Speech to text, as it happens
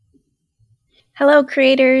Hello,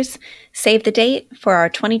 creators. Save the date for our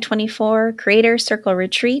 2024 Creator Circle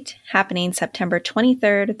Retreat happening September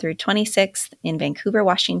 23rd through 26th in Vancouver,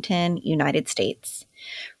 Washington, United States.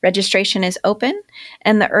 Registration is open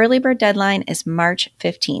and the early bird deadline is March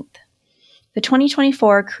 15th. The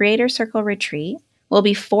 2024 Creator Circle Retreat will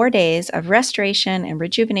be 4 days of restoration and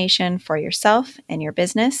rejuvenation for yourself and your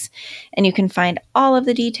business, and you can find all of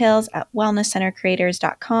the details at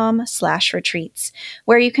wellnesscentercreators.com/retreats,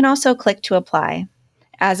 where you can also click to apply.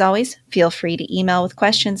 As always, feel free to email with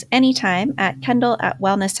questions anytime at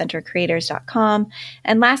Kendall@wellnesscentercreators.com.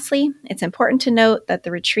 And lastly, it's important to note that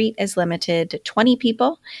the retreat is limited to 20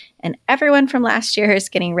 people, and everyone from last year is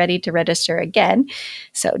getting ready to register again,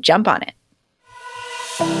 so jump on it.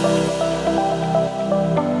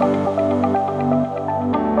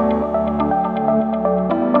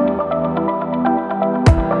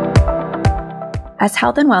 As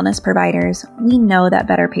health and wellness providers, we know that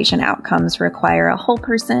better patient outcomes require a whole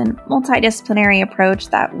person, multidisciplinary approach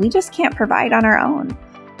that we just can't provide on our own.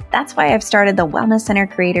 That's why I've started the Wellness Center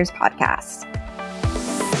Creators podcast.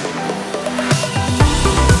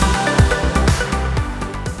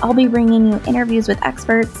 I'll be bringing you interviews with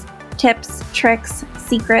experts, tips, tricks,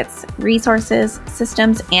 secrets, resources,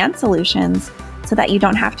 systems, and solutions so that you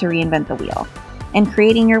don't have to reinvent the wheel. And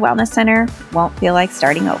creating your wellness center won't feel like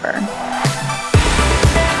starting over.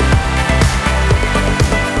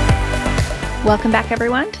 Welcome back,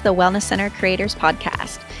 everyone, to the Wellness Center Creators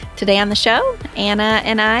Podcast. Today on the show, Anna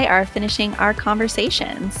and I are finishing our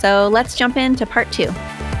conversation. So let's jump into part 2.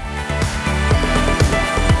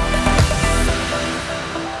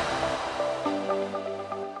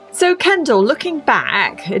 So Kendall, looking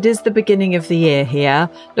back, it is the beginning of the year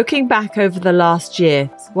here. Looking back over the last year,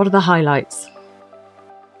 what are the highlights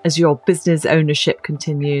as your business ownership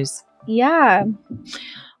continues? Yeah.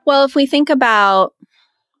 Well, if we think about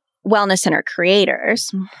Wellness Center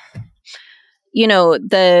Creators,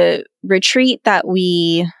 the retreat that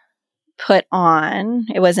we put on,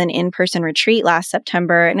 it was an in-person retreat last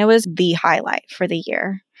September, and it was the highlight for the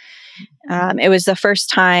year. It was the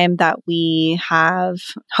first time that we have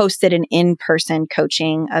hosted an in-person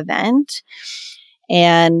coaching event,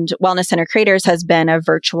 and Wellness Center Creators has been a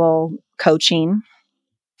virtual coaching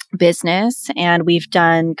business, and we've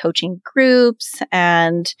done coaching groups,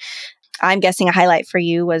 and I'm guessing a highlight for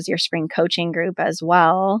you was your spring coaching group as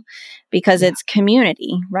well, because it's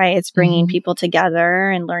community, right? It's bringing people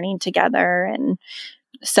together and learning together. And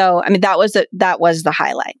so, that was the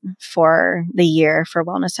highlight for the year for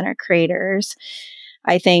Wellness Center Creators.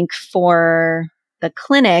 I think for the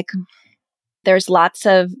clinic, there's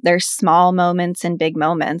small moments and big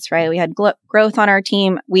moments, right? We had growth on our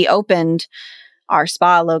team. We opened our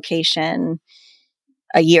spa location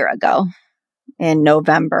a year ago in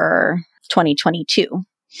November 2022.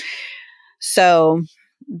 So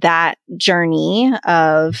that journey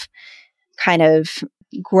of kind of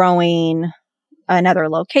growing another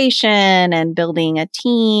location and building a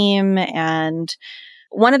team. And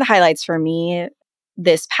one of the highlights for me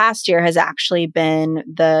this past year has actually been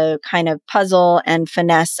the kind of puzzle and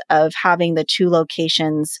finesse of having the 2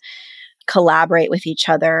 locations collaborate with each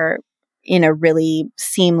other in a really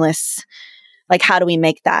seamless, like, how do we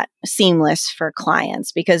make that seamless for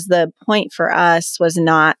clients? Because the point for us was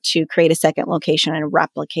not to create a second location and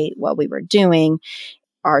replicate what we were doing.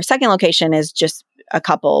 Our second location is just a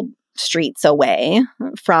couple streets away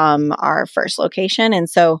from our first location. And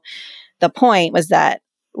so the point was that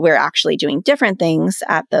we're actually doing different things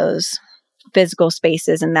at those physical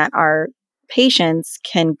spaces, and that our patients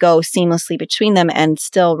can go seamlessly between them and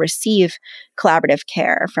still receive collaborative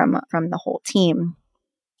care from the whole team.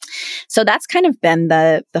 So that's kind of been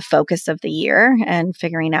the focus of the year, and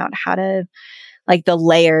figuring out how to, like, the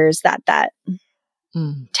layers that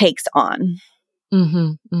takes on.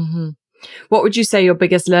 What would you say your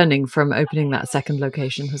biggest learning from opening that second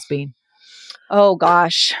location has been? Oh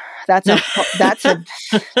gosh, that's a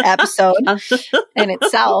episode in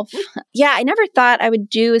itself. Yeah, I never thought I would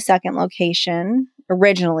do a second location.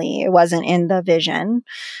 Originally, it wasn't in the vision.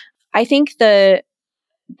 I think the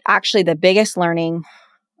biggest learning,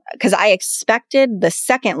 because I expected the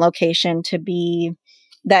second location to be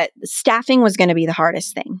that staffing was going to be the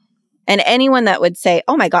hardest thing. And anyone that would say,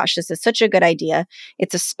 oh my gosh, this is such a good idea.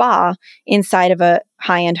 It's a spa inside of a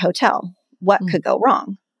high-end hotel. What could go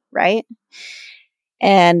wrong, right?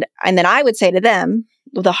 And then I would say to them,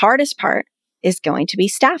 well, the hardest part is going to be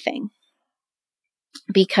staffing,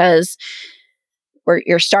 because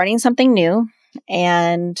you're starting something new,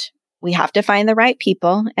 and we have to find the right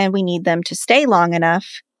people, and we need them to stay long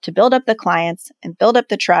enough to build up the clients and build up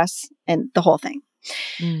the trust and the whole thing.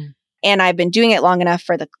 And I've been doing it long enough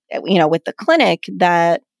with the clinic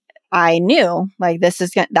that I knew like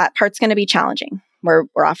that part's going to be challenging. We're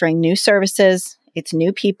offering new services. It's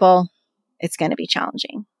new people. It's going to be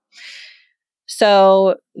challenging.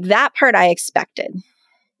 So that part I expected.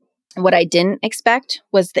 What I didn't expect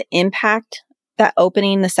was the impact that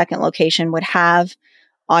opening the second location would have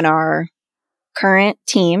on our current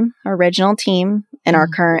team, original team, and our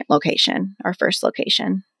current location, our first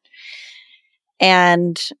location.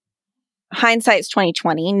 And hindsight's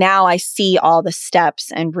 2020. Now I see all the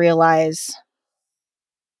steps and realize,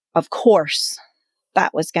 of course,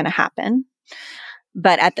 that was going to happen.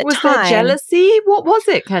 But at the time, was there jealousy? What was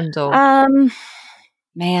it, Kendall?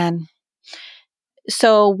 Man.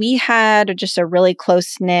 So we had just a really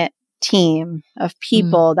close-knit team of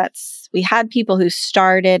people. We had people who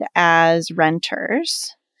started as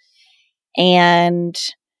renters, and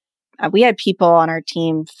we had people on our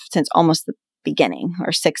team since almost the beginning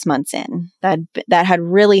or 6 months in that had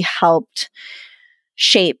really helped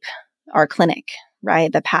shape our clinic,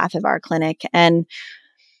 right? The path of our clinic. And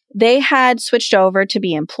they had switched over to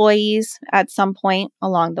be employees at some point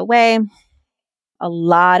along the way. A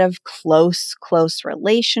lot of close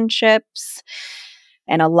relationships.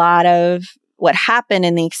 And a lot of what happened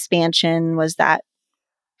in the expansion was that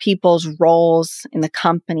people's roles in the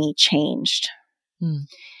company changed.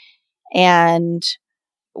 And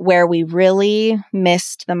where we really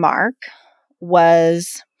missed the mark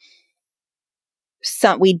was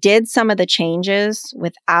we did some of the changes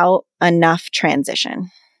without enough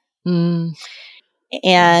transition.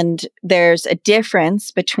 And there's a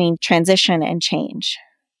difference between transition and change.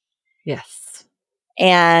 Yes.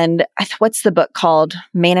 And what's the book called?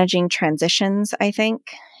 Managing Transitions, I think.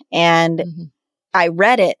 And I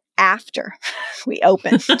read it after we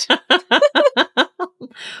opened.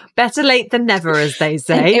 Better late than never, as they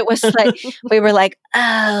say. And it was like, we were like,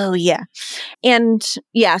 oh yeah. And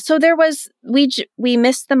yeah, so we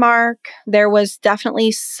missed the mark. There was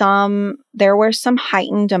definitely some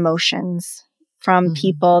heightened emotions from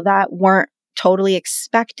people that weren't totally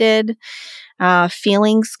expected.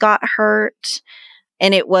 Feelings got hurt,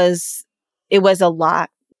 and it was a lot.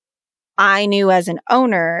 I knew as an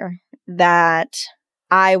owner that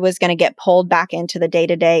I was going to get pulled back into the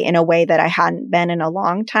day-to-day in a way that I hadn't been in a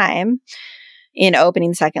long time in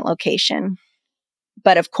opening second location.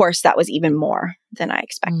 But of course, that was even more than I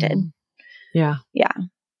expected. Yeah. Yeah.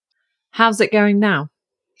 How's it going now?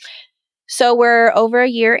 So we're over a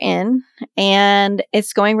year in, and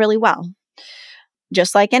it's going really well.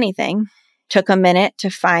 Just like anything, took a minute to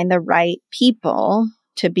find the right people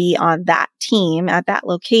to be on that team at that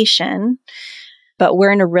location. But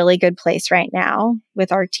we're in a really good place right now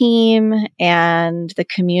with our team, and the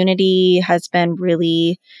community has been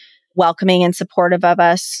really welcoming and supportive of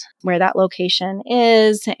us where that location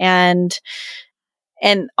is. And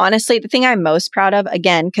honestly, the thing I'm most proud of,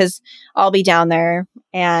 again, because I'll be down there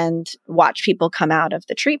and watch people come out of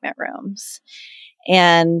the treatment rooms,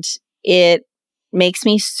 and it makes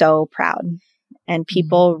me so proud. And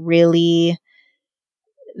people really,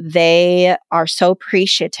 they are so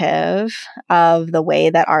appreciative of the way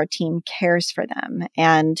that our team cares for them.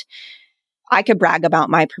 And I could brag about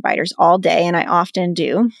my providers all day, and I often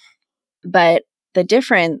do. But the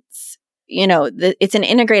difference, it's an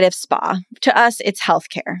integrative spa. To us, it's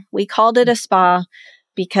healthcare. We called it a spa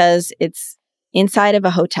because it's inside of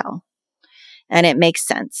a hotel, and it makes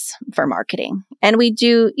sense for marketing. And we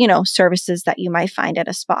do, services that you might find at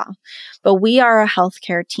a spa. But we are a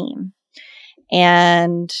healthcare team.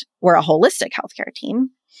 And we're a holistic healthcare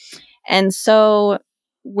team. And so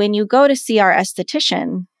when you go to see our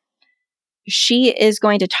esthetician, she is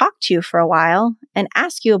going to talk to you for a while and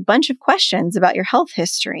ask you a bunch of questions about your health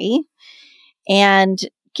history and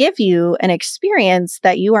give you an experience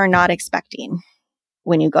that you are not expecting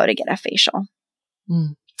when you go to get a facial.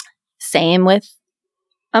 Same with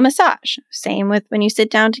a massage. Same with when you sit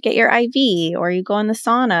down to get your IV or you go in the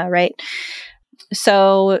sauna, right?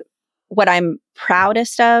 So what I'm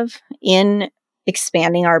proudest of in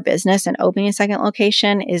expanding our business and opening a second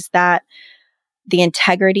location is that the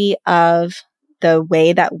integrity of the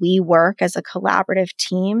way that we work as a collaborative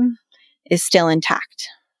team is still intact.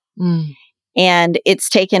 And it's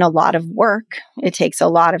taken a lot of work. It takes a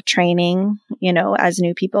lot of training, as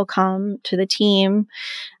new people come to the team,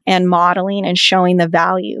 and modeling and showing the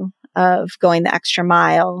value of going the extra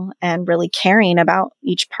mile and really caring about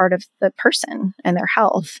each part of the person and their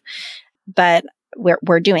health. But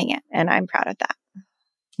we're doing it, and I'm proud of that.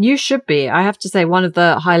 You should be. I have to say, one of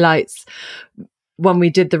the highlights when we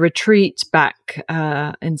did the retreat back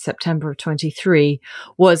in September of 23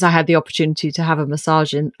 was I had the opportunity to have a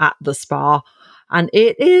massage at the spa. And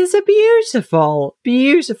it is a beautiful,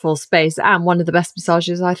 beautiful space and one of the best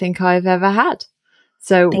massages I think I've ever had.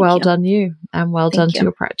 So well done you, and well done to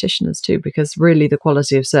your practitioners too, because really the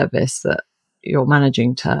quality of service that you're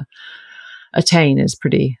managing to attain is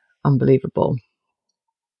pretty unbelievable.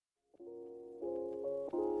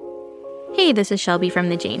 Hey, this is Shelby from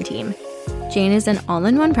the Jane team. Jane is an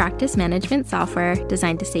all-in-one practice management software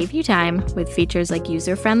designed to save you time with features like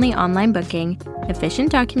user-friendly online booking,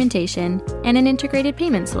 efficient documentation, and an integrated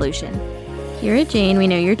payment solution. Here at Jane, we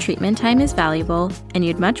know your treatment time is valuable, and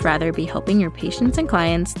you'd much rather be helping your patients and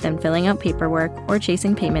clients than filling out paperwork or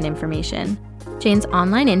chasing payment information. Jane's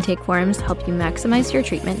online intake forms help you maximize your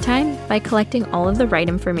treatment time by collecting all of the right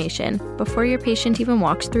information before your patient even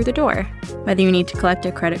walks through the door. Whether you need to collect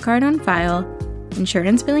a credit card on file,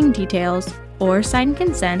 insurance billing details, or sign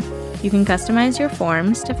consent, you can customize your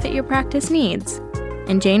forms to fit your practice needs.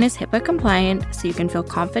 And Jane is HIPAA compliant, so you can feel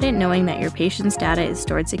confident knowing that your patient's data is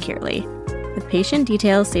stored securely. With patient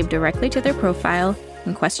details saved directly to their profile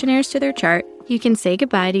and questionnaires to their chart, you can say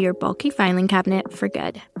goodbye to your bulky filing cabinet for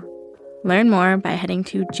good. Learn more by heading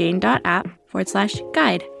to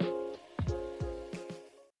jane.app/guide.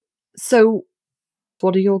 So,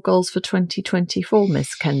 what are your goals for 2024,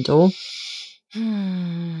 Miss Kendall?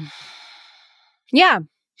 Yeah.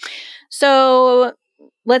 So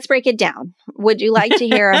let's break it down. Would you like to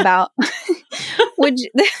hear about,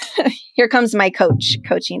 here comes my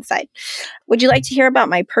coaching side. Would you like to hear about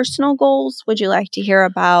my personal goals? Would you like to hear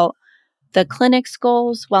about the clinic's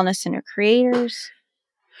goals, Wellness Center creators?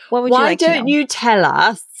 What would you like to know? Why don't you tell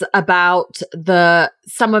us about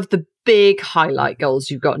some of the big highlight goals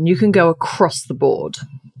you've got, and you can go across the board.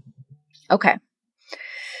 Okay.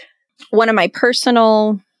 One of my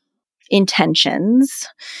personal intentions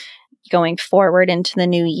going forward into the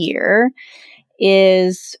new year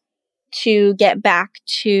is to get back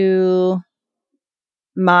to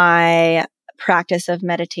my practice of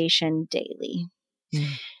meditation daily.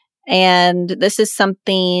 And this is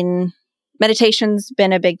something, meditation's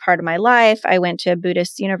been a big part of my life. I went to a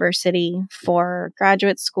Buddhist university for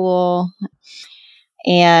graduate school,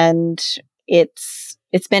 and it's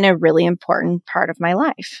been a really important part of my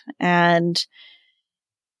life. And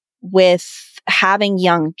with having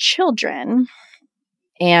young children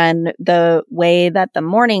and the way that the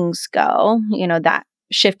mornings go, that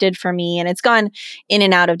shifted for me, and it's gone in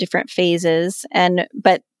and out of different phases.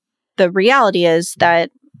 But the reality is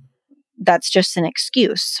that that's just an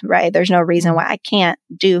excuse, right? There's no reason why I can't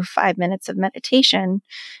do 5 minutes of meditation.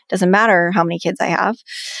 Doesn't matter how many kids I have.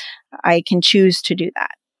 I can choose to do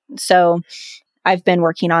that. So I've been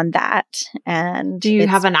working on that. And do you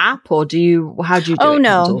have an app, or how do you do it? Oh,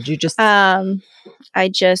 no. Kendall? Do you just I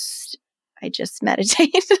just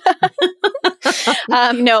meditate.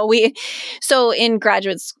 So in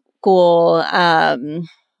graduate school,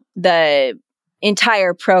 the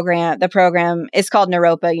entire program, the program is called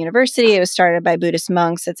Naropa University. It was started by Buddhist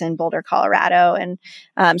monks. It's in Boulder, Colorado. And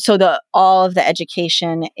so all of the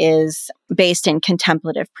education is based in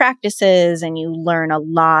contemplative practices, and you learn a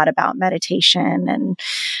lot about meditation and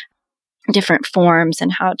different forms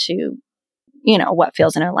and how to, what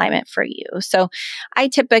feels in alignment for you. So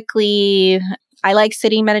I like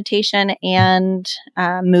sitting meditation and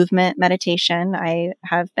movement meditation. I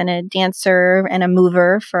have been a dancer and a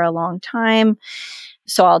mover for a long time.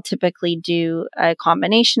 So I'll typically do a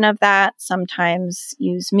combination of that, sometimes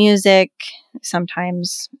use music,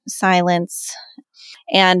 sometimes silence.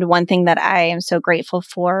 And one thing that I am so grateful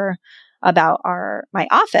for about my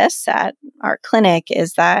office at our clinic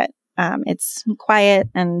is that it's quiet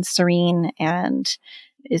and serene, and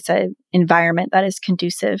it's an environment that is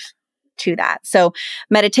conducive to that. So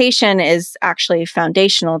meditation is actually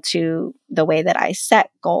foundational to the way that I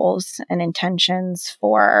set goals and intentions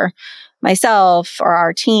for myself or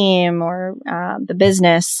our team or the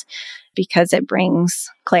business, because it brings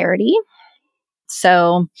clarity.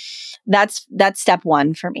 So that's step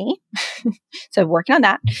one for me. So working on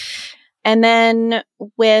that. And then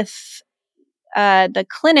with the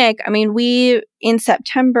clinic, in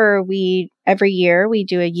September, every year we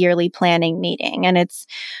do a yearly planning meeting, and it's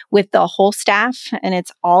with the whole staff, and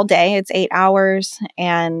it's all day. It's 8 hours.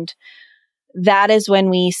 And that is when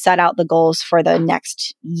we set out the goals for the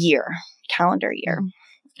next year, calendar year.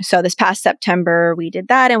 So this past September, we did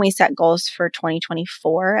that, and we set goals for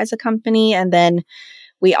 2024 as a company. And then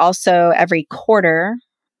we also, every quarter,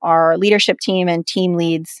 our leadership team and team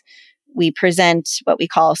leads, we present what we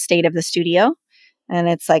call State of the Studio. And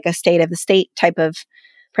it's like a state of the state type of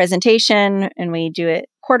presentation, and we do it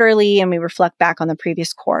quarterly, and we reflect back on the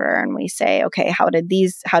previous quarter, and we say, okay, how did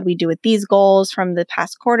we do with these goals from the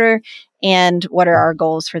past quarter, and what are our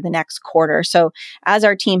goals for the next quarter? So as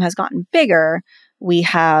our team has gotten bigger, we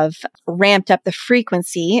have ramped up the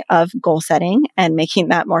frequency of goal setting and making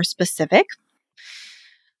that more specific.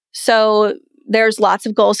 So there's lots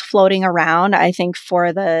of goals floating around. I think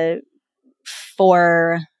for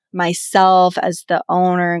myself as the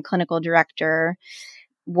owner and clinical director,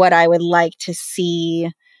 what I would like to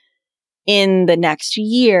see in the next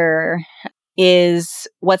year is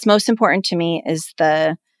what's most important to me is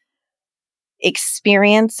the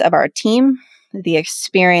experience of our team, the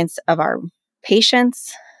experience of our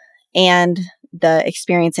patients, and the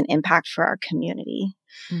experience and impact for our community.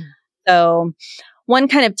 So one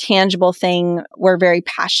kind of tangible thing, we're very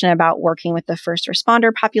passionate about working with the first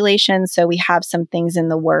responder population. So we have some things in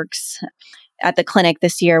the works at the clinic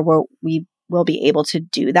this year where we will be able to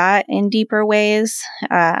do that in deeper ways.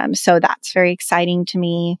 So that's very exciting to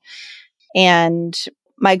me. And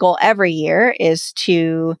my goal every year is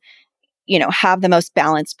to, have the most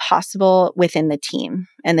balance possible within the team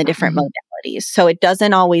and the different modalities. So it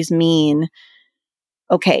doesn't always mean,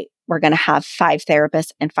 okay, we're going to have 5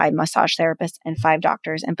 therapists and 5 massage therapists and 5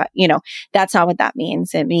 doctors and 5, that's not what that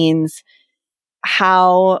means. It means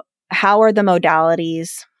how are the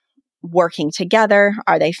modalities working together?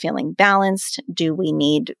 Are they feeling balanced? Do we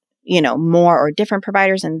need, more or different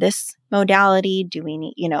providers in this modality? Do we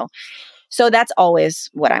need, so that's always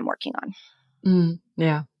what I'm working on.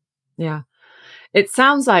 Yeah. Yeah. It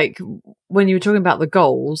sounds like when you were talking about the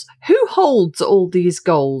goals, who holds all these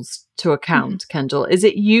goals to account, Kendall? Is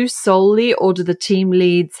it you solely, or do the team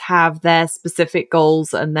leads have their specific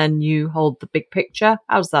goals and then you hold the big picture?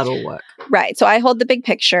 How does that all work? Right. So I hold the big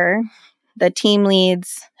picture. The team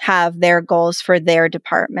leads have their goals for their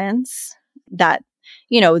departments that,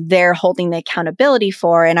 they're holding the accountability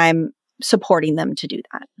for, and I'm supporting them to do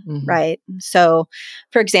that. Right. So,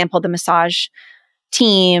 for example, the massage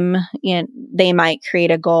team, they might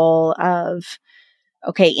create a goal of,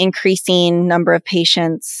 okay, increasing number of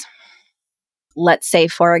patients. Let's say,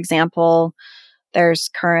 for example, there's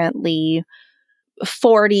currently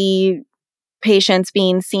 40 patients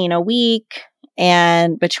being seen a week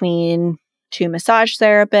and between 2 massage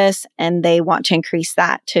therapists, and they want to increase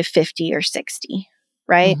that to 50 or 60,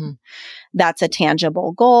 right? That's a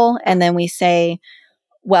tangible goal. And then we say,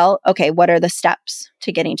 well, okay, what are the steps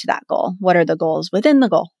to getting to that goal? What are the goals within the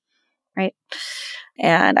goal, right?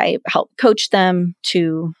 And I help coach them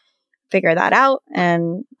to figure that out.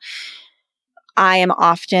 And I am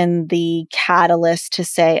often the catalyst to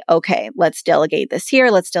say, okay, let's delegate this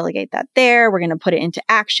here. Let's delegate that there. We're going to put it into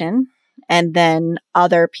action. And then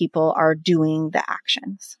other people are doing the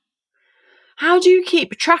actions. How do you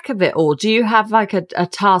keep track of it all? Do you have like a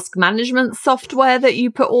task management software that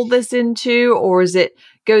you put all this into, or is it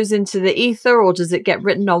goes into the ether, or does it get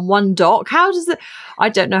written on one doc? How does it? I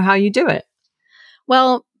don't know how you do it.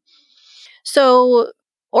 Well, so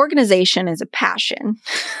organization is a passion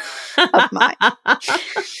of mine.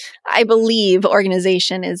 I believe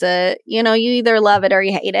organization is you either love it or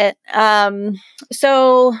you hate it.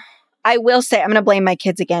 So I will say, I'm going to blame my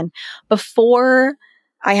kids again. Before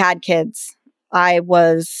I had kids, I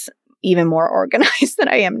was even more organized than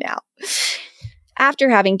I am now. After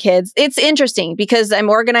having kids, it's interesting because I'm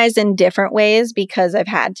organized in different ways because I've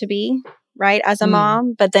had to be, right, as a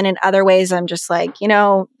mom. But then in other ways, I'm just like,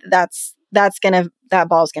 that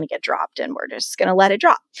ball's going to get dropped and we're just going to let it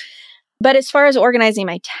drop. But as far as organizing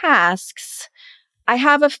my tasks, I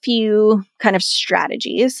have a few kind of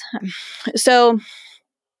strategies. So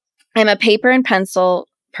I'm a paper and pencil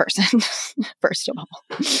person, first of all.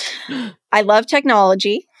 I love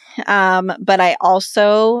technology, but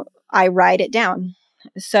I write it down.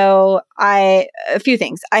 So a few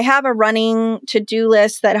things. I have a running to-do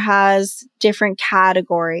list that has different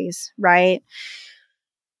categories, right?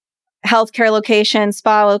 Healthcare location,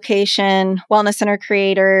 spa location, wellness center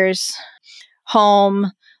creators, home,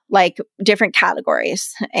 like different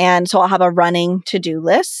categories. And so I'll have a running to-do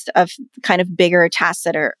list of kind of bigger tasks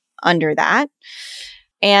that are under that.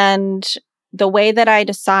 And the way that I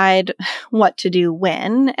decide what to do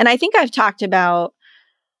when, and I think I've talked about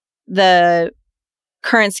the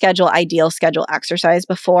current schedule, ideal schedule exercise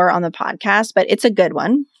before on the podcast, but it's a good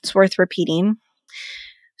one. It's worth repeating.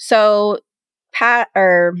 So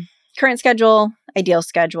current schedule, ideal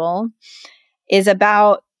schedule is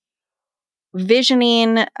about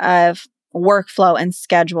visioning a workflow and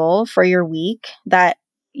schedule for your week that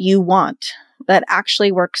you want, that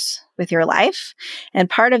actually works with your life. And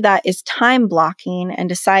part of that is time blocking and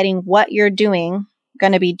deciding what you're doing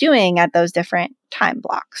going to be doing at those different time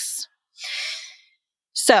blocks.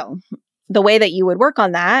 So the way that you would work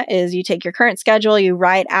on that is you take your current schedule, you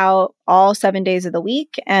write out all 7 days of the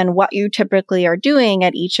week and what you typically are doing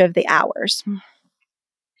at each of the hours.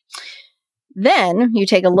 Then you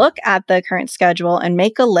take a look at the current schedule and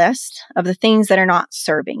make a list of the things that are not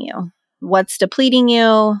serving you. What's depleting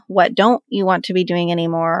you? What don't you want to be doing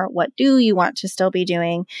anymore? What do you want to still be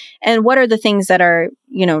doing? And what are the things that are,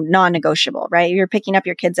 non-negotiable, right? You're picking up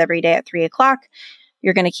your kids every day at 3:00.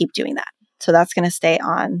 You're going to keep doing that. So that's going to stay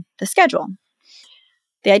on the schedule.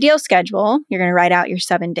 The ideal schedule, you're going to write out your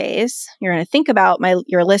 7 days. You're going to think about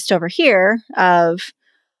your list over here of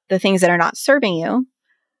the things that are not serving you.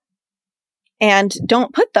 And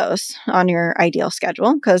don't put those on your ideal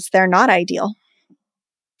schedule because they're not ideal.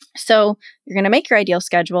 So you're going to make your ideal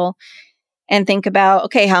schedule and think about,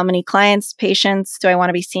 okay, how many clients, patients do I want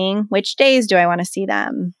to be seeing? Which days do I want to see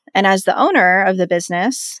them? And as the owner of the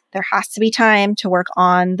business, there has to be time to work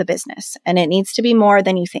on the business, and it needs to be more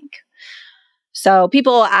than you think. So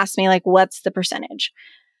people ask me, like, what's the percentage?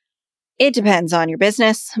 It depends on your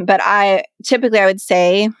business, but I would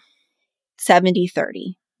say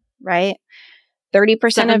 70-30, right?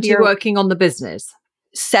 30% of your working on the business.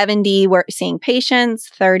 70 seeing patients,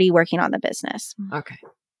 30 working on the business. Okay.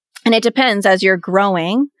 And it depends as you're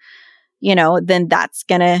growing, then that's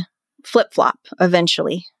going to flip-flop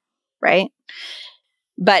eventually, right?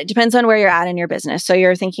 But it depends on where you're at in your business. So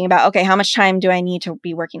you're thinking about, okay, how much time do I need to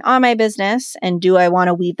be working on my business? And do I want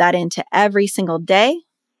to weave that into every single day?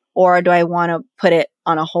 Or do I want to put it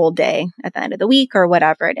on a whole day at the end of the week or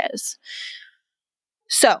whatever it is?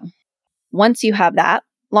 So once you have that,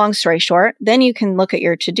 long story short, then you can look at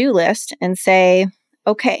your to-do list and say,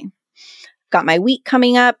 okay, got my week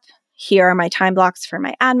coming up. Here are my time blocks for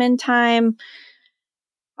my admin time.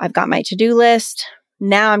 I've got my to-do list.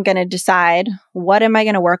 Now I'm going to decide what am I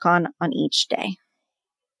going to work on each day.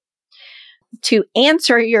 To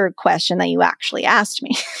answer your question that you actually asked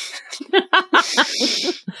me,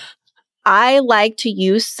 I like to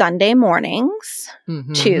use Sunday mornings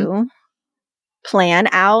to plan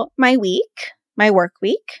out my week, my work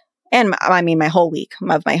week, and my whole week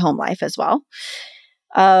of my home life as well,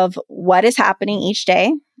 of what is happening each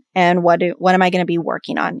day and what am I going to be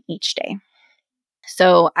working on each day.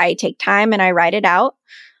 So I take time and I write it out,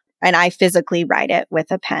 and I physically write it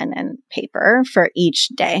with a pen and paper for each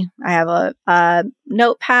day. I have a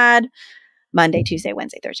notepad, Monday, Tuesday,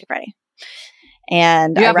 Wednesday, Thursday, Friday.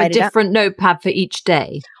 And you have a different notepad for each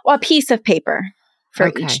day? Well, a piece of paper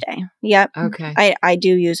for each day. Yep. Okay. I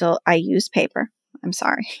use paper. I'm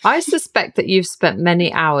sorry. I suspect that you've spent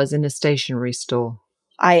many hours in a stationery store.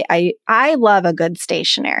 I love a good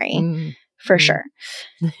stationery for sure.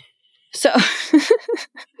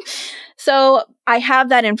 So I have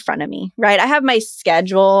that in front of me, right? I have my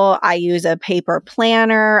schedule. I use a paper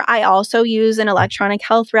planner. I also use an electronic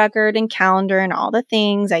health record and calendar and all the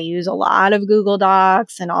things. I use a lot of Google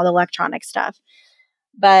Docs and all the electronic stuff.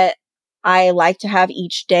 But I like to have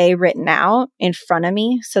each day written out in front of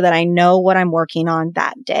me so that I know what I'm working on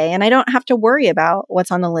that day. And I don't have to worry about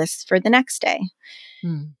what's on the list for the next day.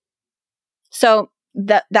 So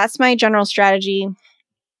that's my general strategy.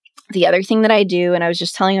 The other thing that I do, and I was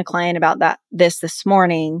just telling a client about this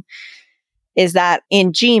morning, is that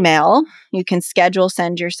in Gmail, you can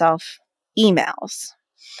send yourself emails.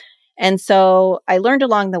 And so I learned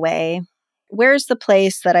along the way, where's the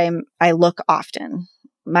place that I look often?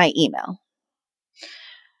 My email.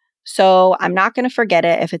 So I'm not going to forget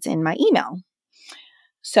it if it's in my email.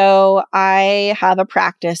 So I have a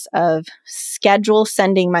practice of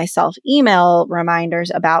sending myself email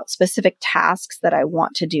reminders about specific tasks that I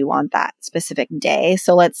want to do on that specific day.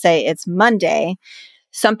 So let's say it's Monday,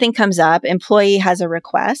 something comes up, employee has a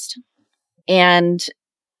request, and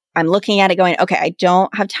I'm looking at it going, okay, I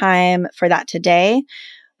don't have time for that today,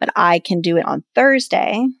 but I can do it on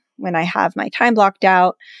Thursday when I have my time blocked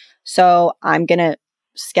out. So I'm going to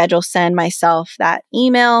send myself that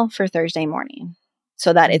email for Thursday morning,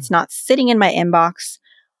 so that it's not sitting in my inbox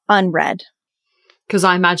unread. Because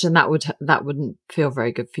I imagine that wouldn't feel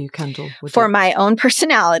very good for you, Kendall. For my own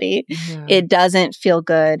personality, It doesn't feel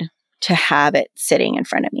good to have it sitting in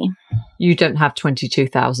front of me. You don't have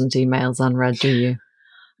 22,000 emails unread, do you?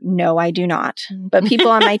 No, I do not. But people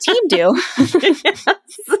on my team do. Yes.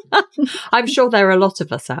 I'm sure there are a lot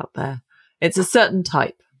of us out there. It's a certain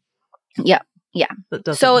type. Yep. Yeah.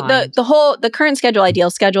 So mind. the current schedule, ideal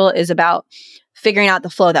schedule, is about figuring out the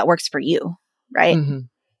flow that works for you, right?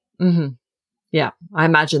 Yeah, I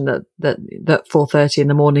imagine that 4:30 in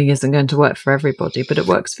the morning isn't going to work for everybody, but it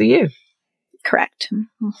works for you. Correct.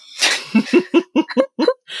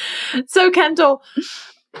 So, Kendall,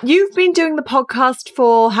 you've been doing the podcast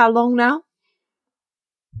for how long now?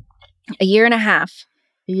 A year and a half.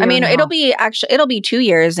 It'll be 2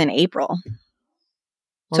 years in April.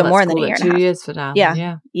 Well, so more than a year and a half. 2 years for now.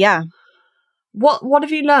 Yeah. What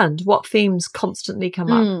have you learned? What themes constantly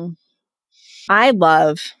come up? I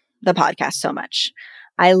love the podcast so much.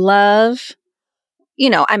 I love,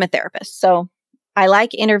 I'm a therapist, so I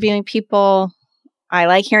like interviewing people. I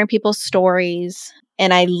like hearing people's stories,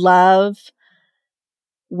 and I love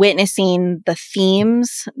witnessing the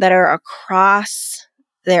themes that are across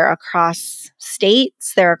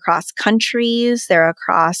states, they're across countries, they're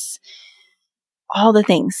across all the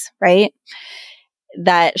things, right?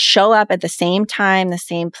 That show up at the same time, the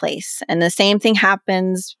same place. And the same thing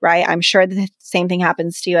happens, right? I'm sure the same thing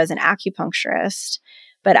happens to you as an acupuncturist,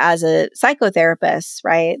 but as a psychotherapist,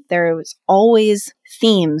 right? There was always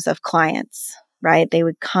themes of clients, right? They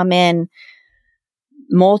would come in,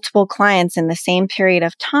 multiple clients in the same period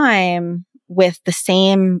of time with the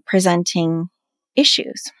same presenting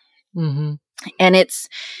issues. Mm-hmm. And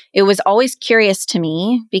it was always curious to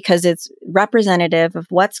me because it's representative of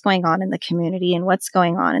what's going on in the community and what's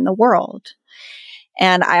going on in the world.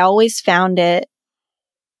 And I always found it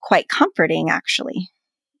quite comforting, actually,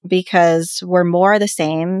 because we're more the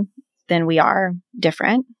same than we are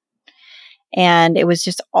different. And it was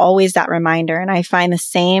just always that reminder. And I find the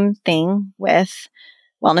same thing with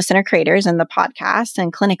Wellness Center creators and the podcast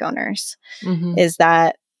and clinic owners, is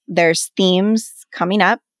that there's themes coming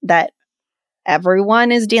up that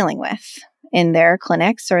everyone is dealing with in their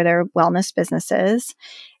clinics or their wellness businesses.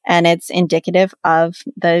 And it's indicative of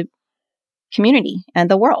the community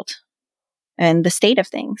and the world and the state of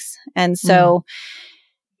things. And so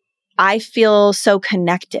I feel so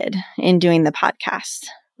connected in doing the podcast,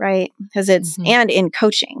 right? Because it's, and in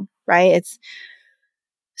coaching, right? It's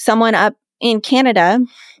someone up in Canada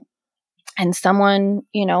and someone,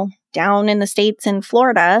 down in the States in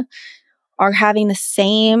Florida are having the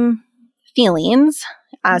same feelings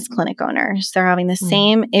as clinic owners. They're having the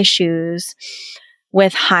same issues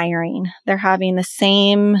with hiring. They're having the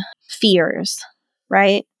same fears,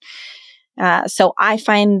 right? So I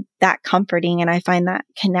find that comforting and I find that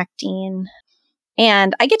connecting.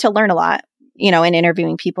 And I get to learn a lot, in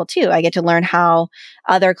interviewing people too. I get to learn how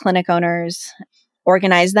other clinic owners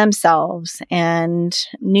organize themselves and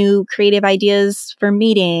new creative ideas for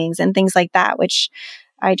meetings and things like that, which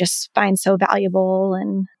I just find so valuable.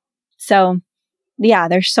 And so, yeah,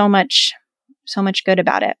 there's so much good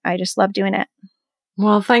about it. I just love doing it.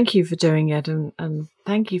 Well, thank you for doing it. And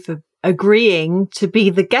thank you for agreeing to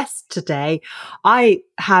be the guest today. I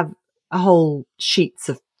have a whole sheets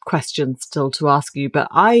of questions still to ask you, but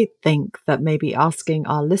I think that maybe asking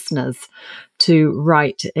our listeners to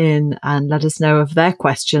write in and let us know of their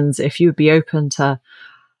questions, if you would be open to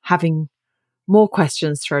having more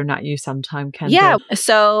questions thrown at you sometime, Kendall. Yeah.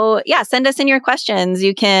 So, send us in your questions.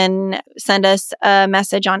 You can send us a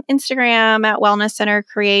message on Instagram at Wellness Center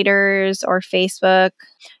Creators or Facebook.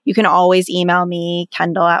 You can always email me,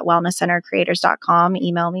 Kendall at wellnesscentercreators.com.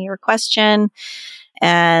 Email me your question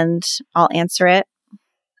and I'll answer it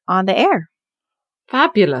on the air.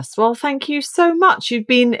 Fabulous. Well, thank you so much. You've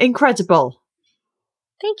been incredible.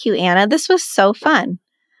 Thank you, Anna. This was so fun.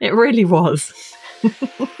 It really was.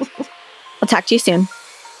 I'll talk to you soon.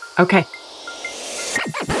 Okay.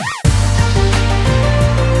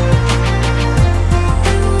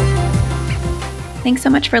 Thanks so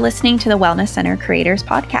much for listening to the Wellness Center Creators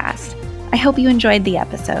Podcast. I hope you enjoyed the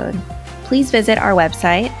episode. Please visit our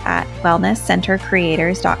website at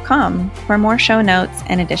wellnesscentercreators.com for more show notes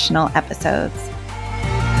and additional episodes.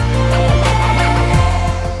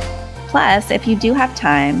 Plus, if you do have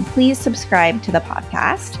time, please subscribe to the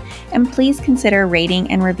podcast and please consider rating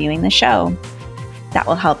and reviewing the show. That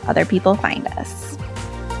will help other people find us.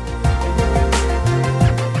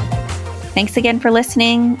 Thanks again for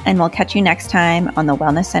listening, and we'll catch you next time on the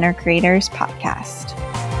Wellness Center Creators Podcast.